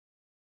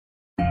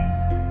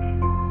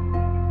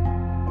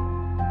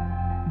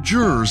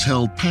jurors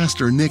held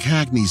Pastor Nick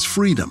Hackney's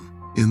freedom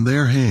in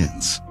their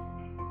hands.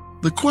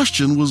 The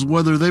question was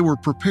whether they were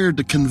prepared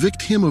to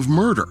convict him of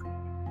murder,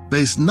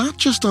 based not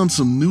just on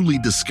some newly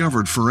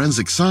discovered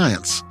forensic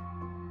science,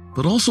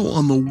 but also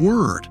on the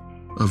word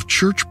of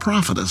church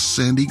prophetess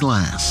Sandy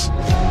Glass.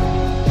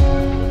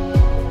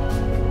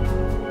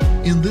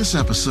 In this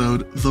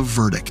episode, the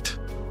verdict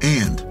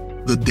and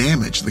the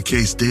damage the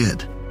case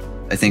did.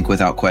 I think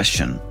without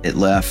question, it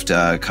left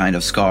a kind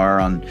of scar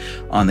on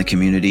the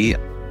community.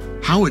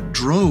 How it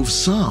drove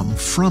some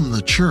from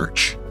the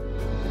church.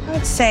 I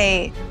would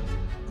say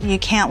you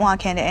can't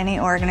walk into any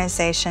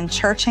organization,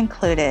 church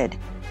included,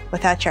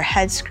 without your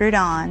head screwed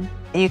on.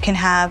 You can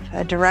have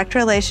a direct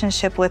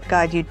relationship with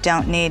God. You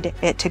don't need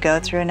it to go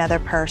through another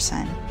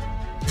person.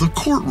 The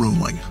court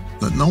ruling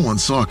that no one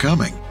saw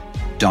coming.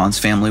 Don's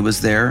family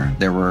was there.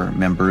 There were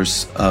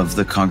members of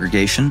the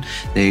congregation.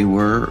 They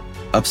were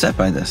upset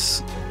by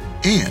this.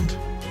 And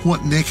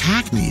what Nick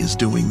Hackney is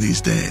doing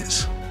these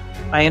days.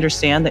 I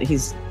understand that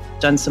he's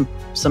done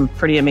some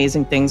pretty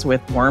amazing things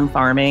with worm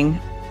farming.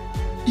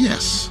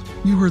 Yes,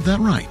 you heard that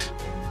right.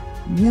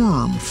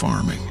 Worm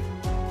farming.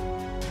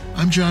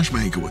 I'm Josh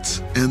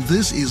Mankiewicz, and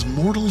this is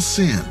Mortal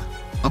Sin,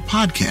 a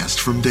podcast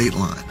from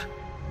Dateline.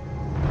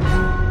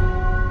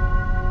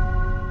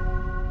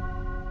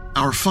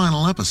 Our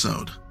final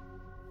episode,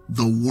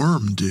 The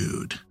Worm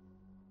Dude.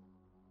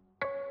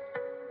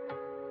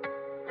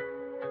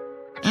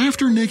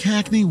 After Nick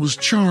Hackney was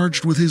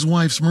charged with his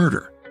wife's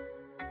murder,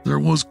 there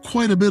was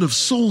quite a bit of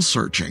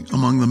soul-searching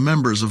among the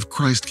members of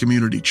Christ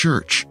Community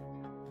Church,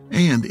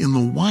 and in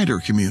the wider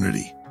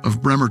community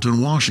of Bremerton,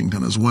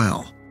 Washington as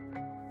well.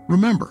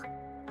 Remember,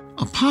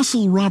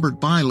 Apostle Robert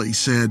Biley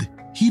said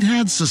he'd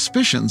had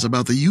suspicions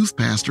about the youth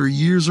pastor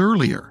years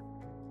earlier,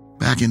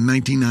 back in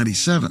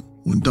 1997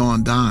 when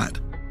Don died.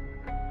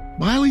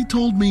 Biley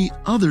told me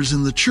others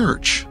in the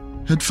church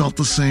had felt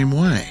the same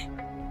way.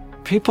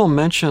 People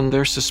mentioned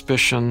their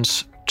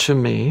suspicions to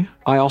me.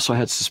 I also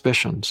had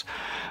suspicions.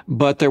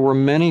 But there were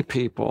many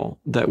people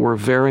that were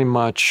very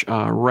much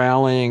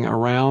rallying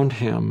around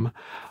him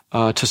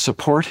to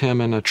support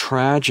him in a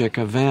tragic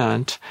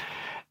event.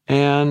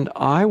 And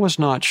I was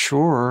not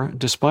sure,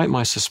 despite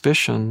my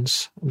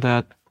suspicions,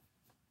 that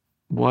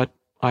what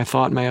I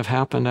thought may have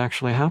happened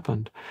actually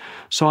happened.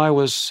 So I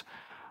was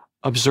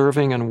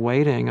observing and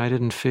waiting. I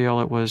didn't feel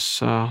it was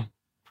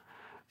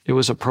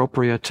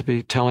appropriate to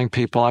be telling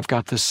people I've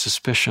got this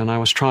suspicion. I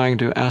was trying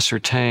to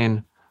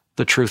ascertain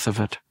the truth of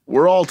it.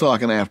 We're all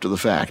talking after the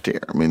fact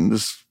here. I mean,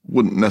 this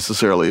wouldn't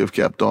necessarily have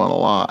kept Don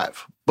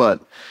alive.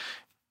 But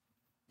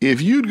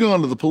if you'd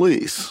gone to the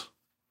police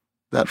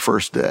that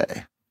first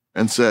day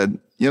and said,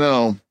 you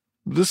know,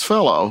 this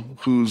fellow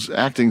who's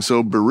acting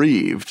so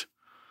bereaved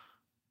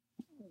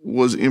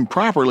was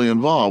improperly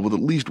involved with at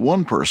least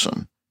one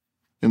person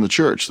in the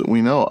church that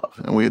we know of,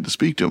 and we had to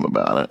speak to him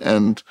about it,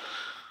 and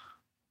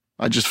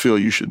I just feel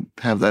you should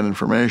have that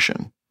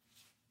information.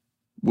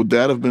 Would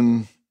that have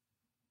been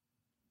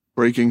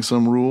breaking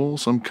some rule,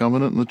 some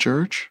covenant in the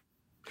church?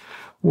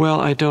 Well,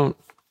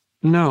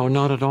 no,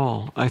 not at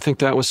all. I think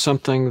that was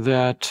something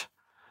that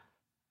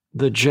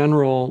the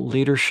General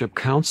Leadership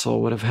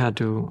Council would have had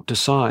to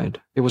decide.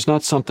 It was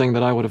not something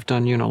that I would have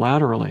done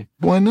unilaterally.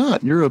 Why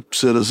not? You're a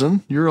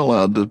citizen. You're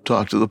allowed to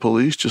talk to the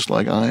police just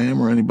like I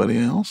am or anybody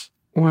else.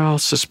 Well,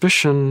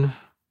 suspicion,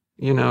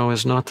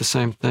 is not the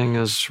same thing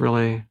as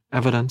really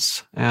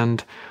evidence.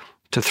 And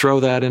to throw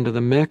that into the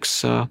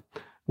mix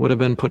would have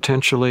been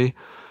potentially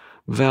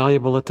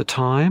valuable at the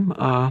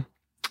time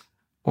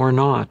or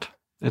not.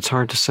 It's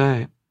hard to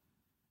say.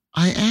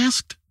 I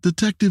asked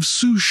Detective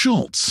Sue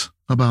Schultz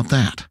about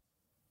that.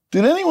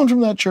 Did anyone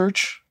from that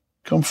church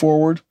come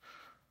forward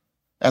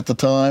at the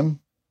time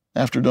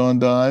after Don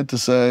died to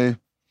say,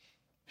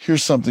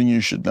 here's something you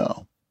should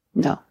know?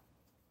 No.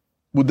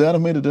 Would that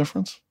have made a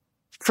difference?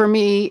 For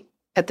me,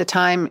 at the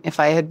time, if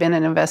I had been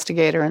an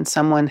investigator and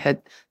someone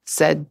had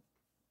said,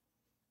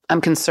 I'm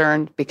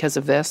concerned because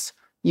of this,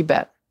 you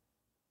bet.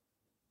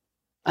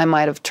 I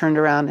might have turned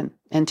around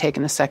and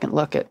taken a second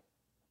look at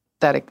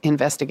that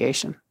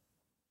investigation.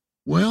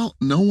 Well,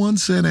 no one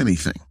said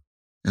anything.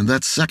 And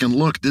that second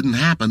look didn't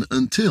happen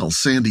until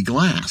Sandy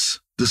Glass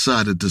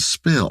decided to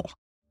spill.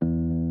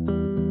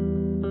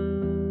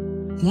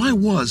 Why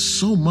was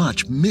so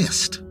much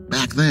missed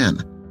back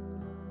then?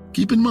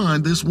 Keep in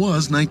mind, this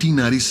was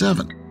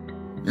 1997,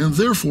 and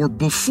therefore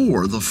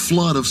before the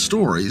flood of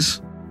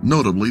stories,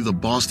 notably the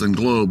Boston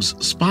Globe's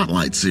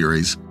Spotlight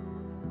series,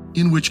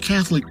 in which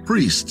Catholic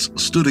priests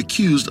stood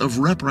accused of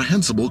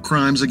reprehensible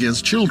crimes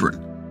against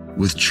children,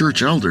 with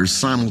church elders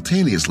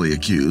simultaneously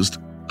accused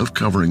of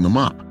covering them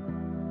up.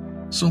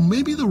 So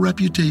maybe the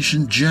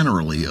reputation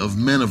generally of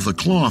men of the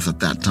cloth at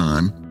that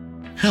time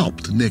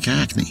helped Nick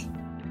Hackney.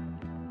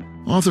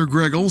 Author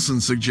Greg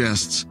Olson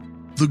suggests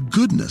the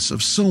goodness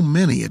of so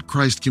many at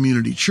Christ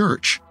Community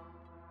Church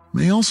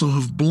may also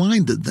have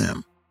blinded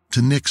them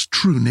to Nick's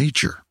true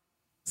nature.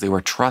 They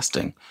were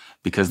trusting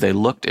because they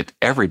looked at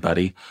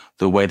everybody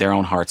the way their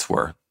own hearts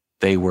were.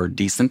 They were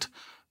decent,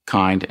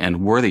 kind,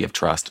 and worthy of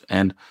trust.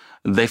 And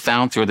they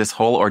found through this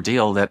whole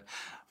ordeal that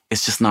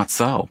It's just not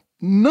so.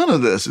 None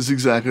of this is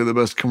exactly the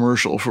best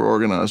commercial for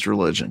organized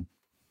religion.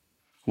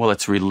 Well,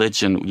 it's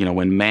religion.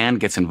 When man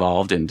gets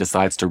involved and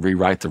decides to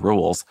rewrite the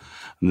rules,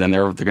 then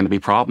there are going to be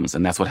problems.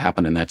 And that's what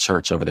happened in that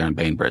church over there in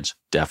Bainbridge.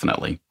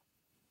 Definitely.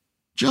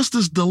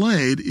 Justice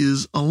delayed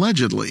is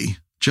allegedly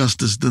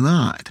justice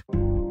denied.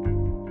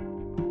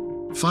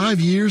 5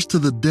 years to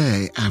the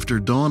day after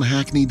Dawn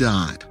Hackney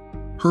died,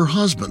 her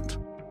husband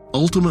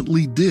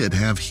ultimately did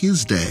have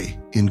his day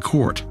in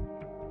court.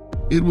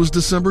 It was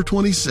December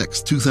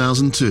 26,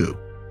 2002,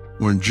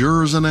 when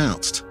jurors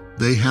announced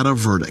they had a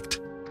verdict.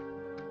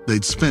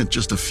 They'd spent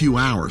just a few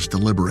hours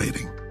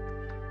deliberating.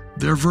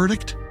 Their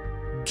verdict?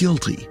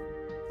 Guilty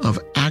of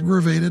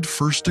aggravated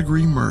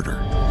first-degree murder.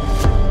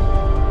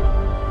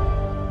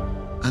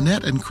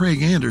 Annette and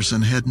Craig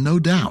Anderson had no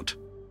doubt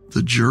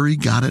the jury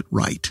got it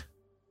right.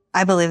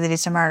 I believe that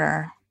he's a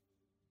murderer.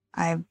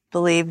 I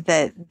believe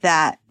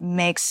that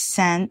makes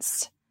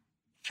sense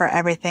for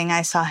everything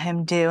I saw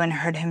him do and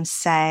heard him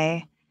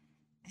say,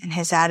 and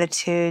his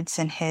attitudes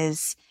and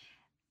his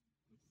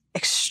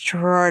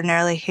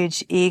extraordinarily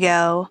huge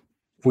ego.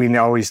 We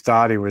always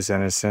thought he was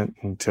innocent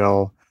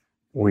until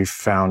we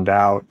found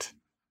out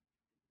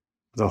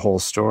the whole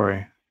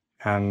story.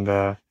 And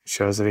it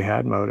shows that he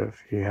had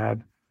motive. He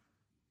had,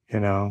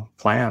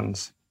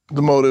 plans.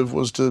 The motive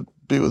was to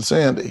be with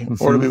Sandy,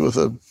 or to be with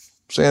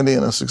Sandy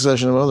and a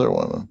succession of other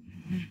women.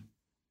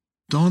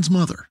 Dawn's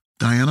mother,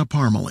 Diana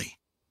Parmalee.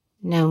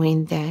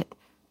 Knowing that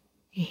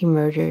he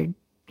murdered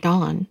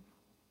Dawn,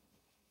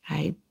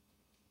 I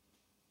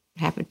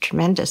have a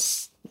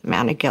tremendous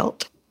amount of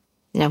guilt,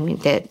 knowing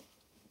that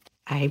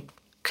I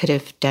could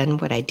have done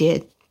what I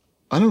did.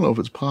 I don't know if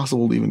it's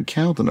possible to even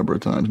count the number of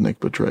times Nick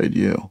betrayed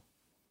you.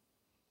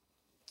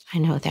 I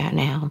know that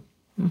now.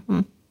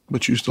 Mm-hmm.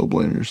 But you still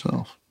blame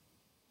yourself.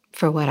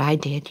 For what I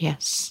did,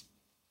 yes.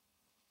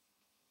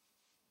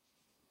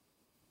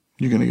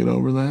 You going to get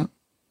over that?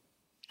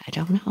 I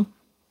don't know.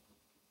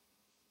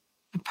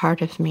 A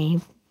part of me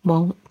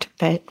won't,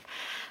 but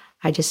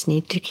I just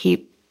need to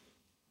keep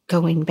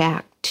going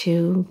back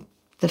to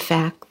the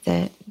fact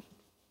that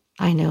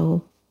I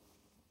know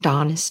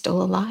Dawn is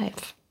still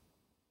alive.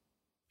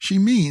 She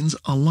means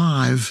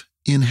alive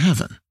in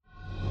heaven.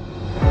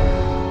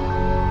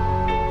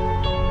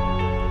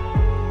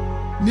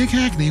 Nick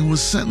Hackney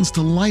was sentenced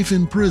to life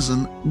in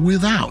prison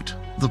without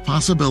the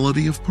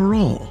possibility of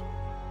parole.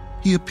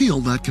 He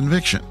appealed that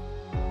conviction.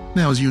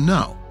 Now, as you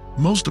know,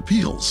 most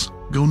appeals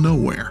go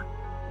nowhere.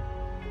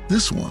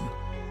 This one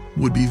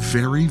would be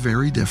very,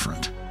 very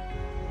different.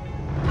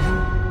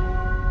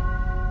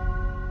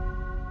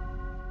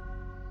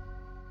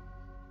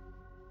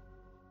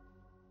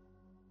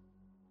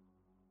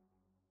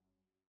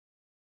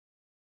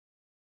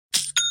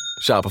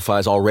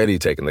 Shopify's already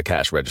taken the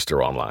cash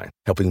register online,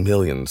 helping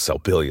millions sell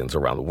billions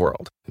around the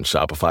world. And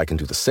Shopify can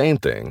do the same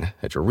thing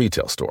at your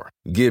retail store.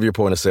 Give your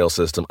point-of-sale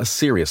system a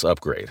serious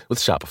upgrade with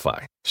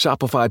Shopify.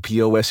 Shopify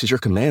POS is your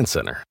command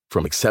center.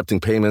 From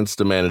accepting payments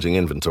to managing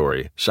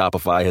inventory,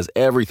 Shopify has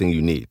everything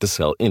you need to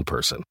sell in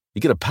person. You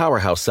get a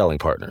powerhouse selling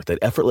partner that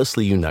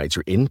effortlessly unites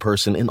your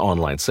in-person and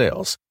online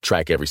sales.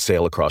 Track every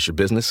sale across your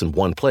business in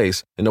one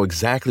place and know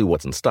exactly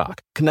what's in stock.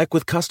 Connect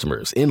with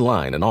customers in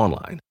line and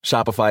online.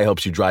 Shopify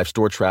helps you drive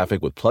store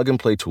traffic with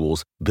plug-and-play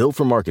tools built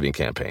for marketing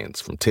campaigns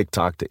from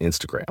TikTok to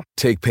Instagram.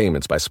 Take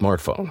payments by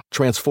smartphone,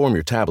 transform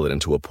your tablet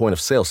into a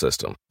point-of-sale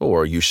system,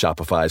 or use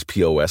Shopify's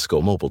POS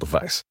Go mobile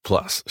device.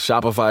 Plus,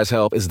 Shopify's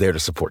help is there to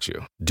support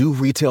you. Do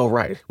retail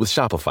right with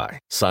Shopify.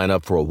 Sign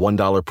up for a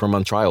 $1 per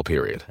month trial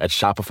period at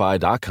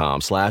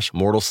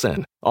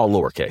shopify.com/mortalsin, all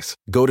lowercase.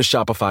 Go to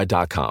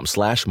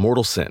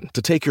shopify.com/mortalsin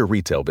to take your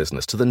retail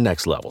business to the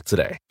next level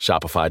today.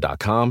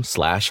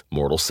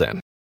 Shopify.com/mortalsin.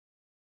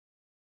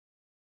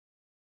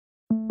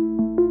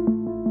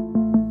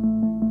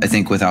 I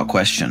think without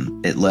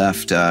question, it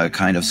left a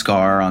kind of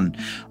scar on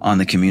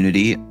the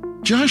community.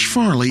 Josh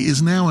Farley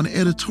is now an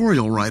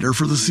editorial writer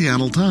for the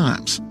Seattle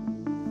Times.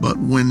 But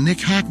when Nick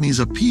Hackney's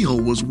appeal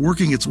was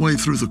working its way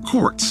through the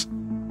courts,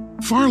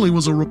 Farley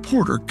was a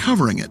reporter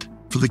covering it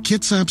for the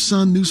Kitsap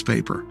Sun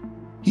newspaper.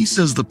 He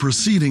says the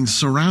proceedings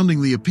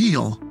surrounding the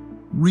appeal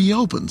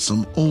reopened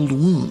some old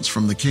wounds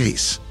from the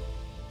case.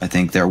 I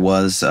think there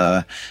was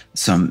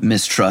some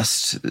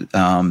mistrust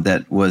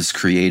that was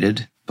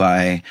created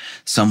by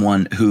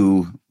someone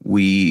who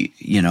we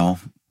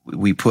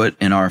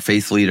put in our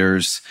faith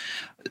leaders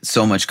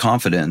so much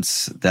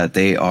confidence that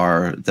they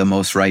are the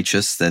most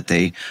righteous, that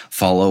they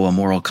follow a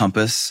moral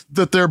compass.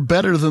 That they're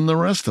better than the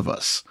rest of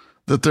us.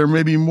 That they're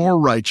maybe more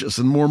righteous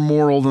and more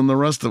moral than the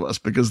rest of us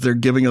because they're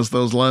giving us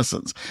those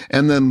lessons.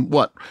 And then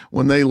what?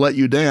 When they let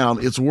you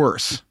down, it's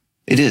worse.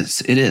 It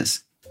is.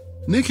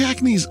 Nick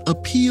Hackney's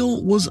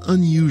appeal was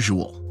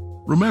unusual.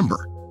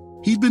 Remember,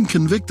 he'd been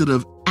convicted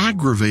of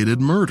aggravated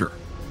murder.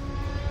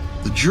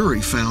 The jury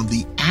found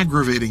the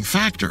aggravating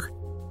factor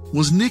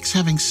was Nick's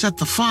having set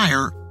the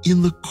fire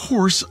in the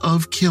course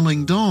of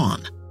killing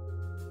Dawn.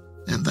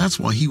 And that's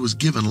why he was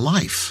given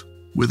life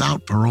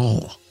without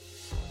parole.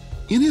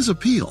 In his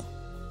appeal,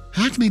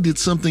 Hackney did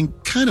something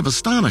kind of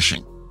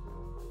astonishing.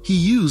 he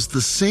used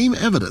the same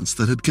evidence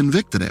that had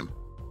convicted him,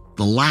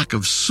 the lack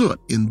of soot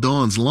in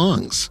Dawn's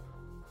lungs,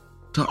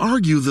 to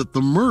argue that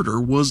the murder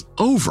was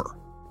over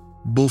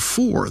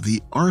before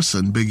the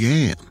arson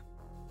began.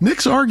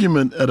 Nick's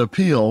argument at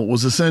appeal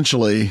was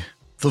essentially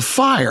the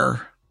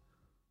fire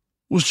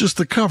was just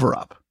a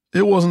cover-up.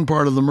 It wasn't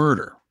part of the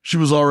murder. She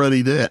was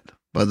already dead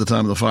by the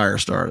time the fire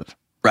started.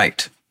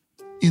 Right.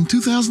 In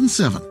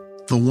 2007,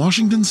 the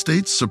Washington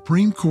State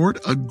Supreme Court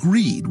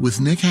agreed with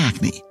Nick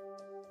Hackney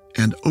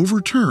and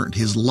overturned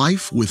his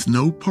life with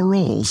no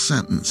parole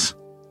sentence.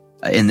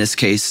 In this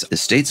case, the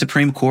state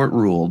Supreme Court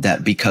ruled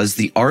that because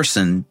the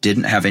arson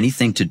didn't have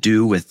anything to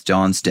do with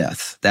Dawn's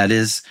death, that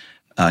is,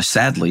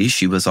 sadly,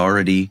 she was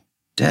already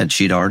dead.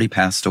 She'd already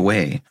passed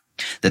away.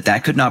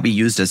 That could not be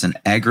used as an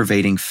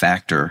aggravating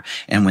factor.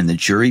 And when the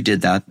jury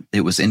did that,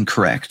 it was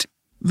incorrect.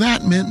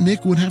 That meant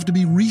Nick would have to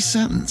be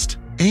resentenced,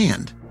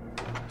 and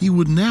he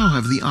would now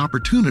have the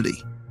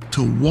opportunity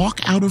to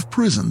walk out of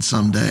prison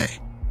someday.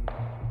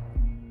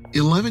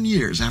 11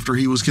 years after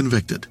he was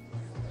convicted,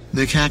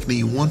 Nick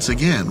Hackney once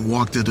again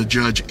walked into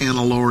Judge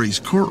Anna Laurie's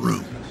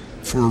courtroom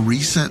for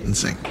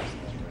resentencing.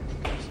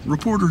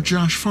 Reporter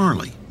Josh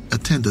Farley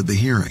attended the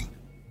hearing.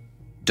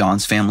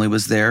 Dawn's family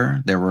was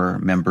there. There were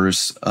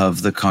members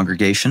of the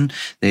congregation.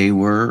 They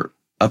were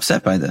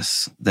upset by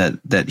this,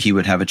 that he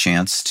would have a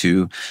chance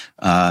to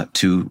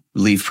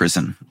leave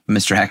prison.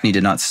 Mr. Hackney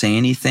did not say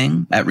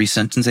anything at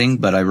resentencing,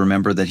 but I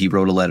remember that he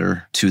wrote a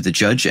letter to the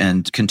judge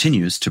and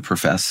continues to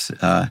profess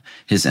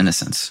his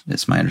innocence.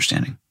 It's my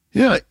understanding.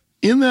 Yeah.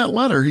 In that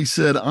letter, he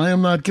said, "I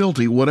am not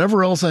guilty.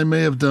 Whatever else I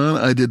may have done,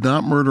 I did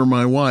not murder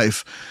my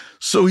wife."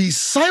 So he's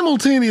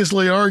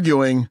simultaneously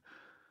arguing,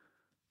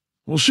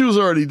 well, she was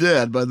already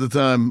dead by the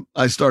time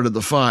I started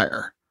the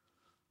fire,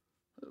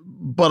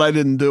 but I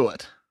didn't do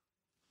it.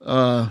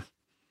 I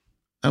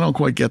don't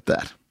quite get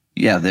that.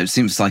 Yeah, there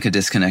seems like a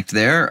disconnect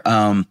there.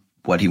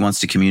 What he wants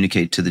to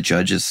communicate to the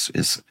judge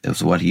is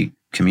what he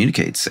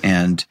communicates.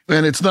 And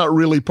it's not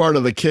really part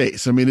of the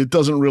case. I mean, it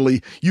doesn't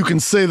really, you can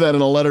say that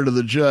in a letter to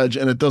the judge,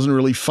 and it doesn't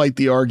really fight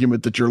the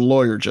argument that your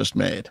lawyer just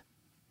made.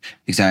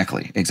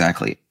 Exactly.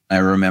 I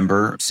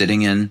remember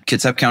sitting in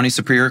Kitsap County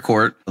Superior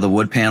Court, the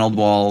wood paneled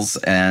walls,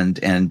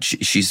 and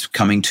she's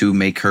coming to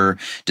make her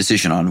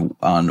decision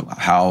on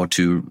how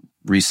to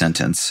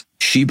resentence.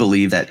 She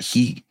believed that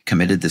he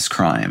committed this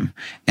crime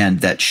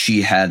and that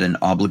she had an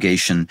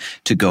obligation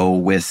to go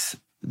with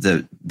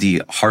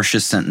the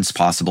harshest sentence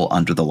possible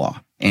under the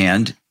law.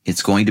 And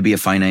it's going to be a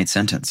finite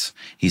sentence.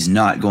 He's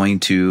not going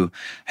to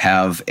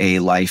have a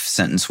life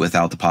sentence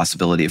without the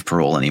possibility of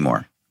parole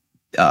anymore.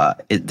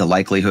 The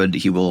likelihood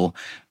he will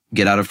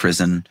get out of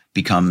prison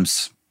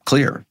becomes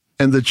clear.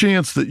 And the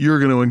chance that you're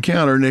going to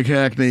encounter Nick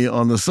Hackney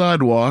on the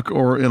sidewalk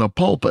or in a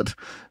pulpit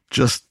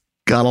just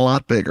got a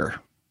lot bigger.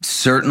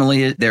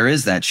 Certainly there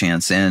is that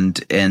chance. And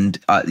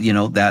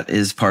that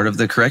is part of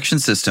the correction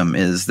system,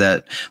 is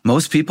that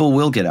most people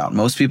will get out.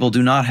 Most people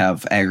do not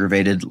have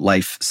aggravated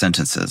life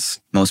sentences.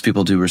 Most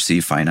people do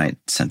receive finite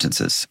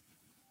sentences.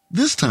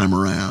 This time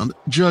around,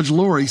 Judge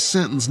Laurie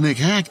sentenced Nick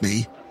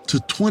Hackney to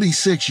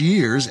 26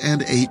 years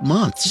and 8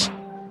 months.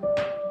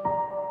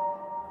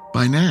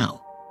 By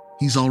now,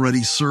 he's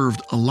already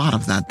served a lot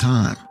of that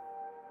time.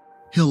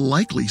 He'll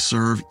likely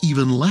serve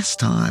even less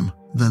time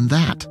than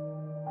that.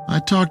 I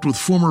talked with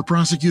former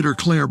prosecutor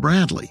Claire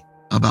Bradley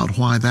about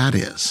why that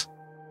is.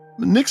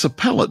 Nick's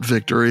appellate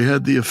victory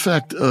had the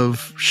effect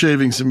of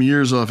shaving some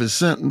years off his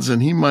sentence,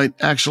 and he might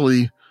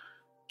actually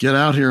get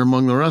out here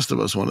among the rest of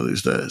us one of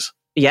these days.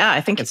 Yeah,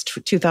 I think it's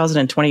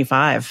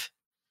 2025,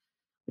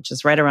 which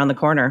is right around the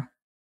corner.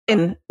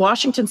 In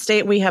Washington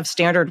State, we have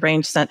standard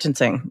range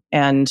sentencing,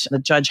 and the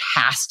judge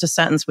has to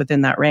sentence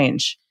within that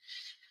range.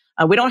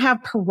 We don't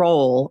have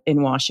parole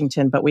in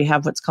Washington, but we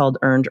have what's called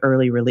earned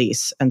early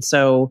release. And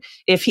so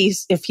if he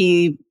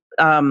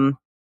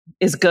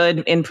is good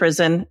in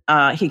prison,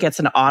 he gets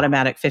an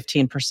automatic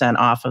 15%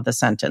 off of the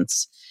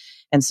sentence.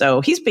 And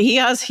so he's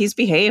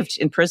behaved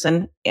in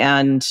prison,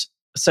 and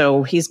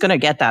so he's going to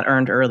get that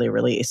earned early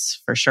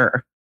release for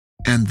sure.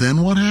 And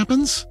then what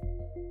happens?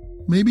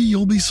 Maybe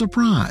you'll be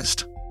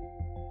surprised.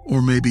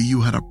 Or maybe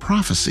you had a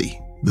prophecy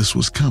this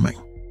was coming.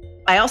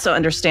 I also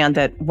understand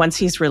that once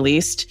he's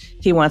released,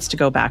 he wants to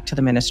go back to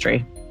the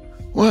ministry.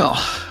 Well,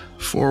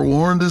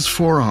 forewarned is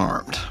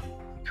forearmed.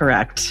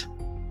 Correct.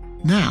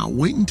 Now,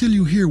 wait until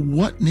you hear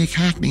what Nick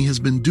Hackney has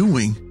been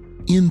doing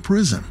in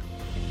prison.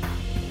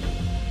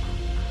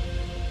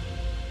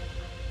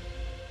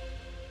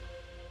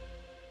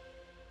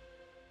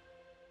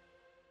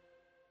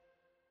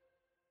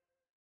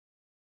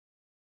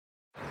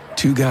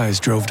 Two guys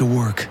drove to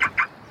work.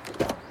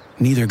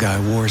 Neither guy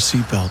wore a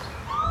seatbelt.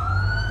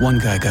 One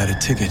guy got a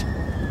ticket.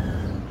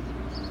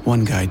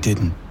 One guy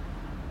didn't.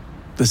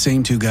 The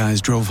same two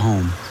guys drove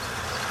home.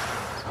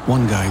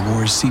 One guy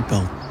wore a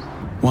seatbelt.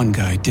 One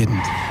guy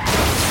didn't.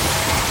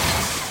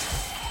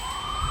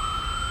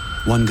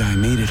 One guy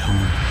made it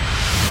home.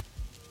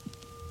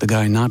 The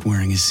guy not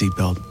wearing his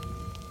seatbelt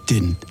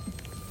didn't.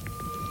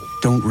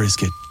 Don't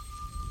risk it.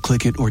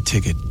 Click it or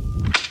ticket.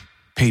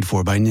 Paid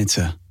for by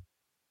NHTSA.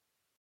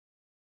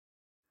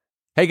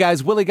 Hey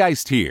guys, Willie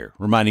Geist here,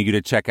 reminding you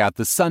to check out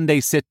the Sunday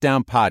Sit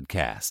Down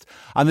podcast.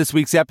 On this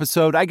week's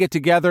episode, I get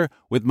together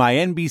with my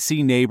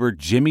NBC neighbor,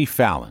 Jimmy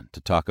Fallon, to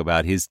talk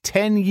about his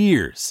 10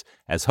 years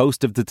as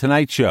host of The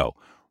Tonight Show,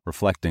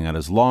 reflecting on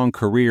his long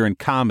career in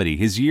comedy,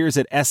 his years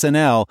at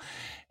SNL,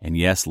 and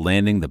yes,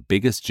 landing the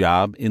biggest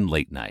job in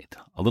late night.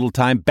 A little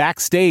time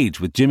backstage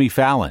with Jimmy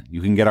Fallon.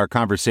 You can get our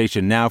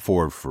conversation now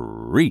for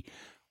free,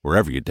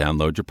 wherever you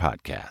download your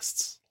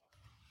podcasts.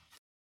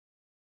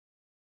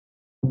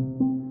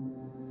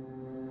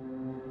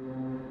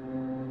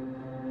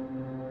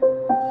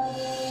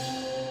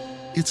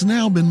 It's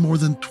now been more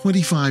than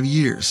 25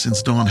 years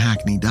since Don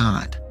Hackney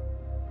died.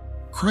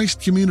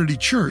 Christ Community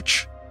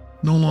Church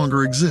no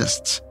longer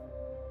exists.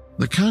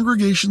 The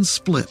congregation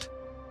split,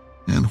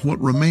 and what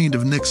remained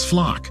of Nick's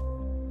flock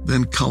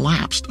then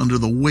collapsed under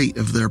the weight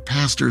of their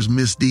pastor's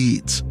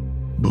misdeeds,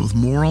 both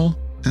moral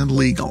and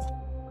legal.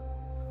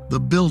 The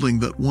building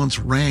that once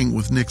rang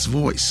with Nick's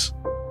voice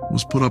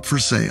was put up for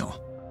sale.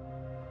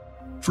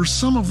 For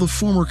some of the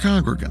former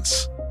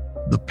congregants,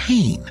 the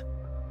pain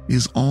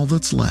is all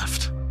that's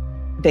left.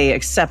 They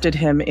accepted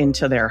him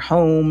into their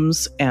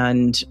homes,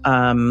 and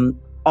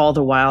all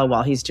the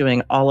while he's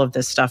doing all of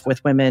this stuff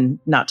with women,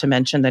 not to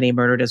mention that he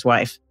murdered his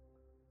wife.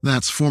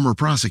 That's former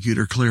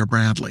prosecutor Claire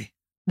Bradley.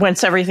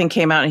 Once everything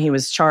came out and he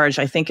was charged,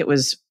 I think it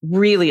was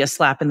really a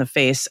slap in the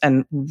face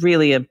and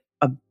really a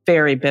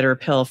very bitter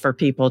pill for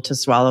people to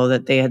swallow,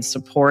 that they had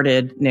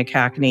supported Nick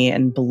Hackney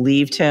and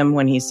believed him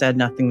when he said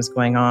nothing was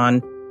going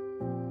on.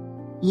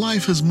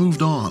 Life has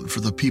moved on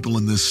for the people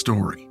in this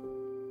story.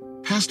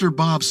 Pastor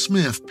Bob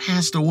Smith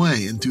passed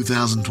away in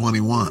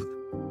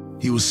 2021.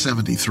 He was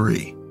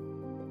 73.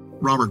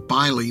 Robert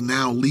Biley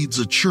now leads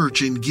a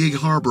church in Gig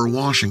Harbor,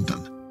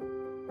 Washington.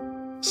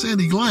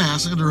 Sandy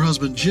Glass and her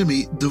husband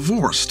Jimmy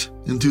divorced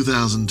in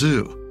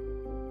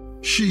 2002.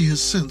 She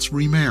has since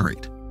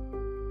remarried.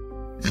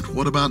 And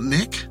what about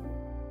Nick?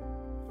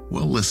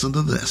 Well, listen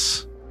to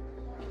this.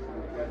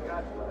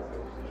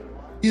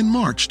 In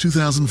March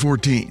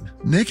 2014,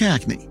 Nick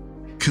Hackney,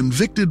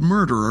 convicted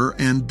murderer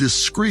and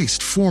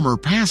disgraced former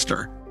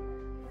pastor,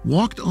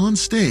 walked on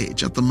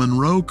stage at the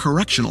Monroe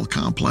Correctional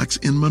Complex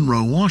in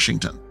Monroe,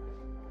 Washington.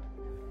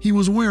 He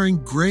was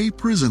wearing gray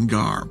prison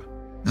garb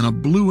and a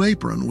blue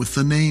apron with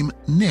the name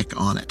Nick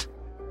on it,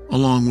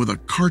 along with a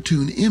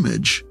cartoon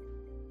image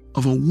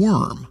of a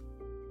worm.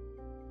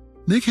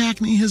 Nick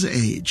Hackney has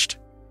aged.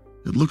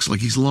 It looks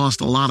like he's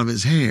lost a lot of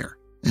his hair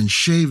and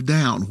shaved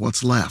down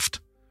what's left.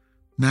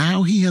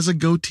 Now he has a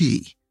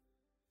goatee.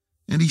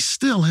 And he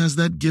still has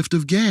that gift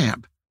of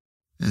gab,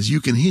 as you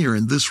can hear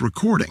in this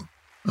recording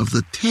of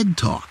the TED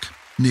Talk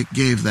Nick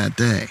gave that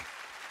day.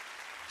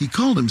 He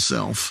called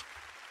himself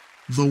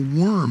the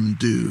Worm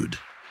Dude.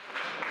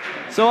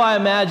 So I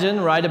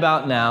imagine right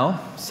about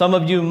now, some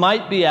of you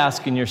might be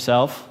asking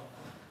yourself,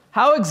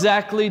 how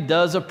exactly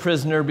does a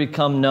prisoner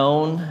become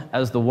known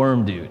as the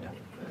Worm Dude?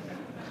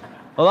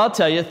 Well, I'll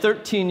tell you,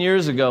 13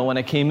 years ago when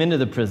I came into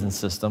the prison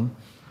system,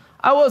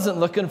 I wasn't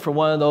looking for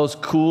one of those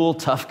cool,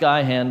 tough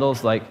guy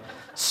handles like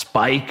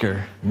Spike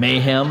or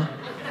Mayhem.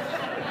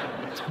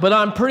 But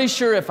I'm pretty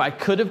sure if I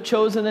could have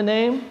chosen a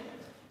name,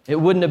 it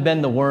wouldn't have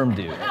been the Worm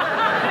Dude.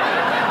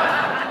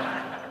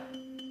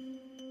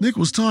 Nick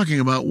was talking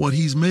about what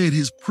he's made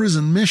his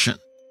prison mission,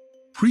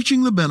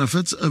 preaching the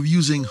benefits of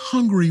using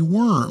hungry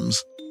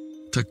worms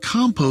to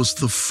compost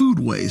the food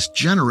waste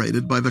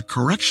generated by the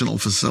correctional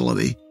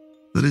facility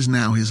that is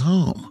now his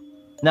home.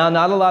 Now,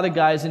 not a lot of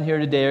guys in here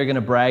today are going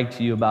to brag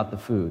to you about the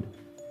food,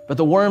 but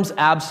the worms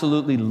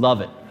absolutely love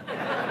it.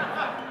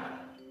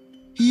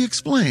 He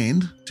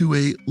explained to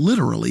a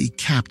literally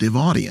captive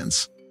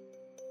audience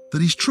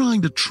that he's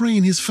trying to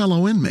train his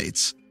fellow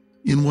inmates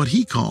in what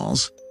he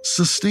calls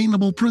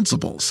sustainable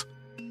principles.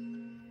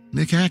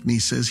 Nick Hackney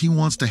says he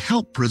wants to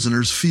help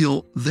prisoners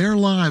feel their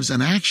lives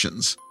and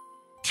actions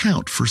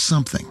count for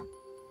something.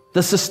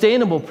 The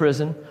sustainable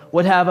prison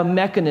would have a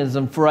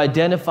mechanism for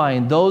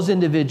identifying those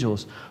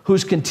individuals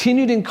whose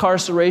continued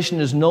incarceration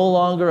is no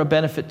longer a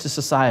benefit to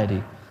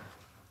society,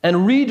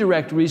 and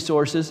redirect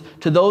resources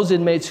to those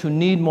inmates who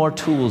need more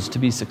tools to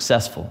be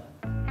successful.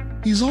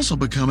 He's also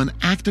become an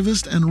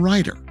activist and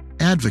writer,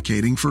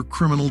 advocating for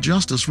criminal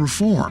justice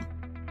reform,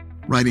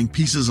 writing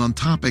pieces on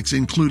topics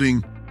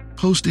including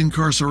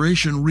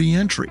post-incarceration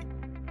re-entry,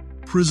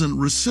 prison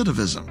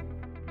recidivism,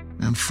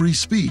 and free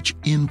speech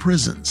in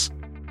prisons.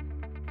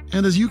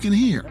 And as you can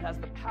hear,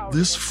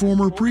 this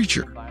former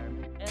preacher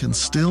can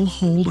still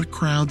hold a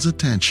crowd's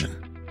attention.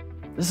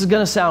 This is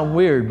going to sound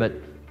weird, but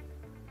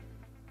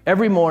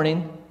every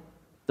morning,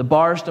 the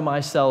bars to my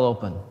cell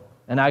open,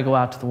 and I go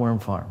out to the worm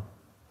farm.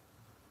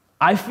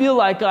 I feel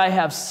like I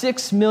have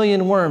 6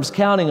 million worms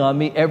counting on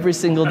me every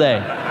single day.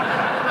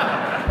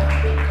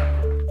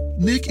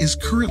 Nick is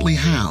currently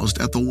housed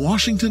at the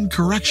Washington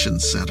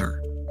Corrections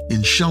Center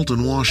in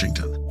Shelton,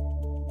 Washington.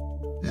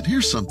 And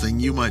here's something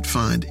you might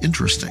find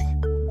interesting.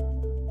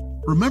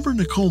 Remember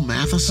Nicole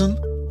Matheson,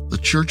 the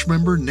church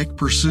member Nick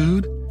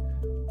pursued?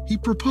 He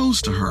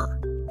proposed to her,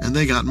 and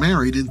they got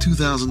married in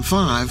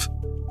 2005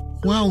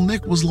 while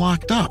Nick was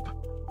locked up.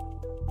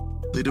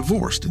 They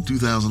divorced in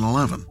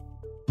 2011.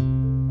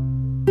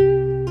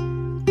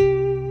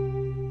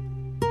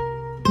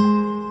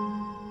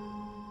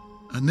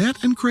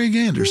 Annette and Craig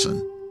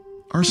Anderson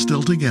are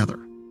still together.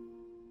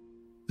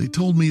 They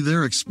told me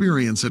their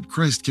experience at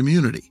Christ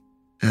Community,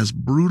 as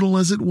brutal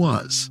as it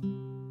was,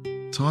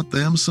 taught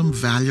them some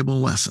valuable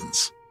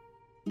lessons.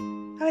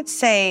 I would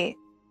say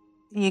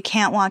you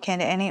can't walk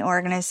into any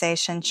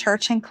organization,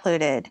 church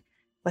included,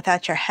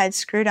 without your head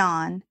screwed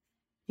on.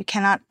 You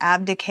cannot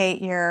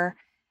abdicate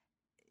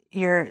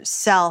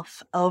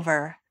yourself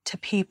over to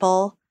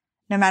people,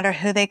 no matter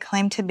who they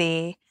claim to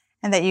be,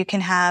 and that you can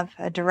have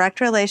a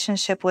direct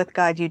relationship with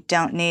God. You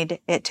don't need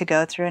it to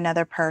go through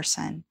another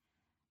person.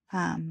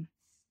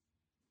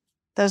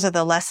 Those are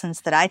the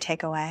lessons that I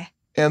take away.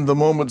 And the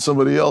moment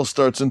somebody else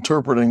starts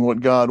interpreting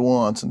what God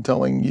wants and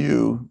telling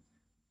you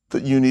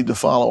that you need to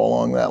follow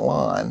along that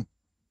line.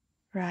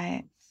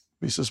 Right.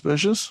 Be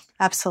suspicious?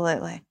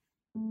 Absolutely.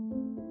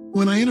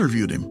 When I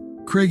interviewed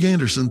him, Craig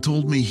Anderson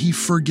told me he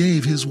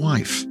forgave his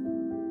wife.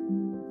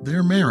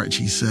 Their marriage,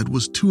 he said,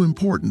 was too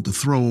important to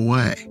throw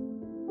away.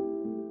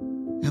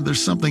 And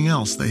there's something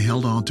else they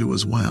held on to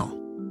as well.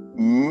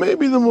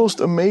 Maybe the most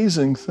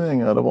amazing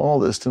thing out of all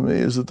this to me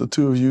is that the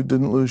two of you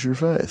didn't lose your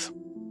faith.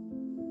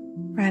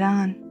 Right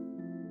on.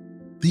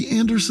 The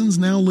Andersons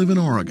now live in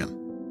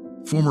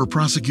Oregon. Former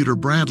prosecutor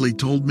Bradley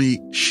told me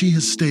she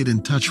has stayed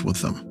in touch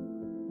with them.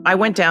 I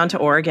went down to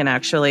Oregon,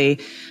 actually,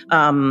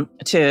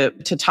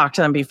 to talk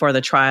to them before the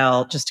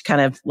trial, just to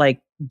kind of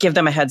like give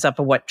them a heads up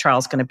of what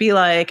trial's going to be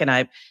like.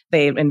 And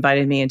they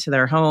invited me into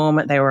their home.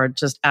 They were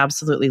just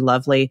absolutely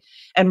lovely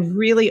and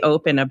really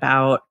open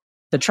about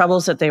the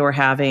troubles that they were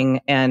having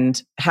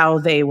and how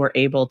they were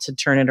able to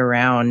turn it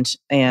around.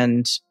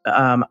 And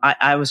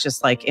I was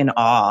just like in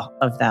awe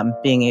of them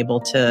being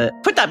able to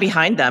put that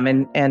behind them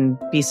and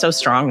be so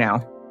strong now.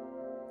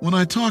 When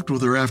I talked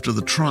with her after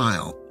the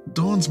trial,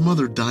 Dawn's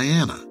mother,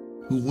 Diana,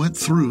 who went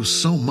through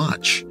so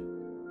much,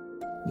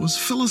 was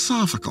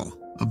philosophical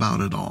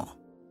about it all.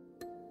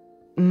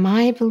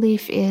 My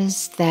belief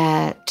is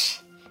that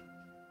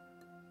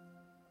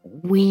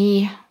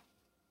we,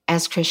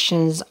 as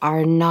Christians,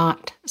 are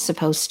not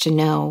supposed to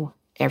know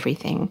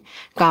everything.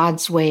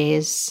 God's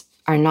ways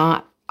are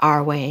not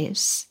our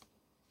ways.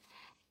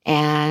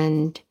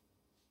 And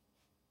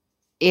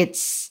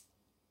it's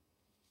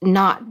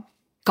not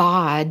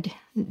God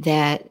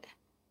that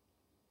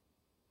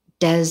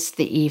does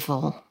the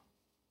evil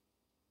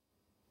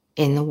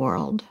in the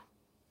world.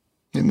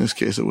 In this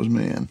case, it was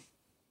man.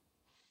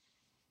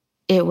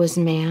 It was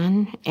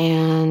man,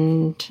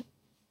 and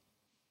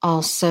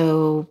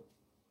also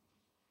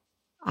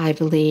I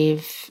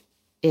believe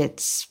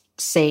it's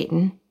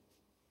Satan.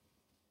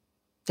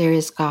 There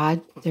is God,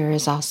 there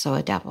is also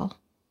a devil.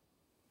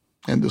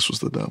 And this was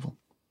the devil.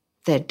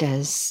 That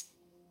does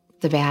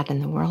the bad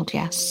in the world,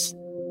 yes.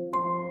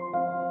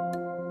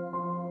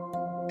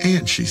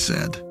 And she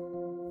said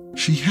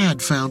she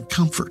had found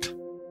comfort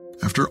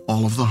after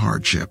all of the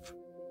hardship.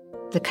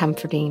 The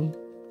comforting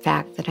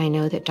fact that I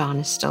know that Dawn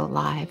is still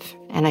alive,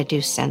 and I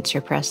do sense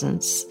her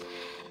presence,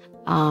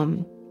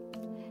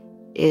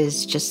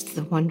 is just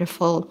the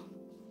wonderful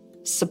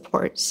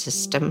support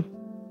system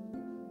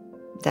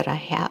that I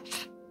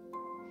have.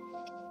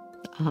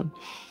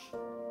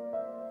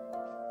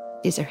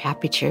 These are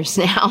happy cheers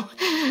now.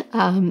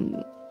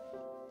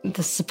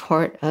 The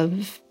support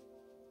of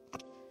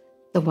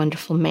the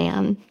wonderful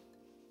man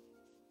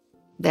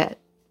that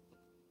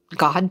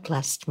God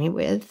blessed me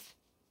with.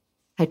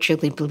 I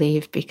truly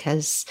believe,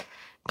 because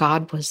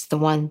God was the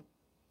one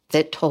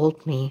that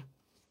told me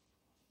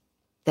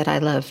that I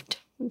loved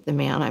the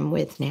man I'm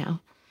with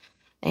now.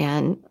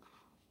 And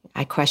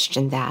I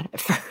questioned that at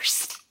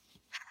first.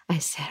 I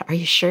said, "Are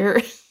you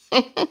sure?"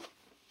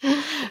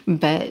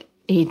 But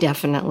he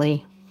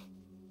definitely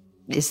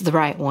is the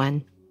right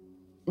one.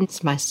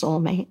 It's my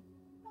soulmate.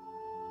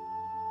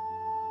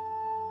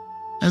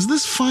 As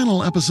this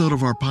final episode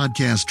of our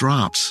podcast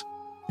drops,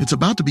 it's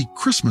about to be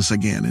Christmas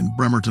again in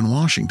Bremerton,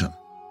 Washington.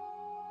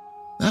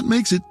 That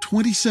makes it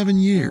 27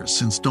 years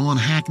since Dawn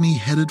Hackney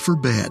headed for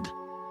bed,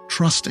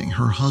 trusting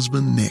her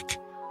husband, Nick.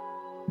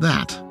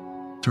 That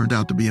turned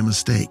out to be a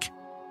mistake.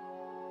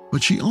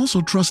 But she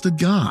also trusted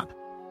God,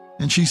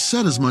 and she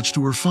said as much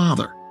to her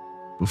father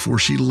before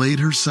she laid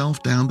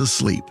herself down to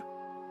sleep.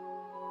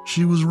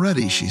 She was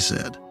ready, she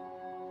said,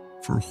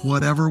 for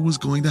whatever was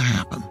going to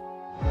happen.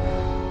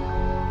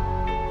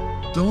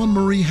 Dawn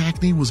Marie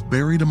Hackney was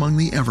buried among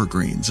the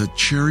evergreens at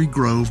Cherry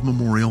Grove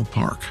Memorial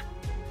Park.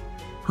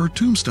 Her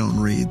tombstone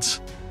reads,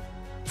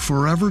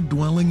 "Forever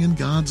dwelling in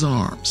God's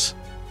arms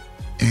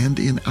and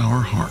in our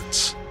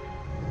hearts."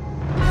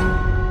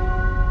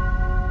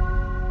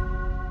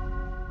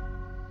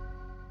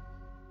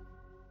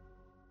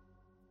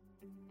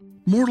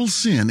 Mortal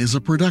Sin is a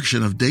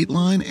production of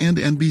Dateline and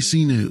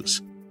NBC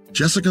News.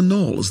 Jessica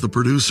Knoll is the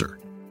producer.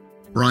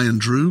 Brian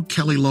Drew,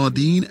 Kelly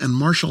Laudine, and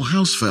Marshall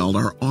Hausfeld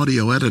are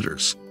audio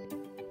editors.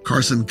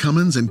 Carson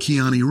Cummins and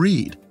Kiani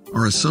Reed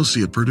are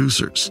associate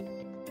producers.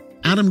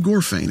 Adam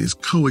Gorfain is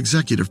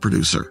co-executive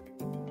producer.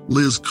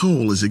 Liz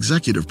Cole is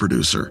executive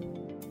producer.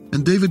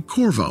 and David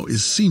Corvo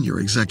is senior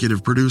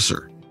executive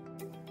producer.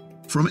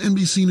 From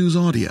NBC News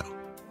Audio,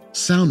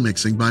 sound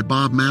mixing by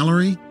Bob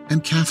Mallory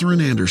and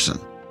Catherine Anderson.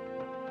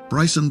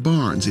 Bryson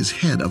Barnes is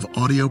head of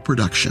audio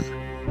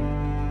production.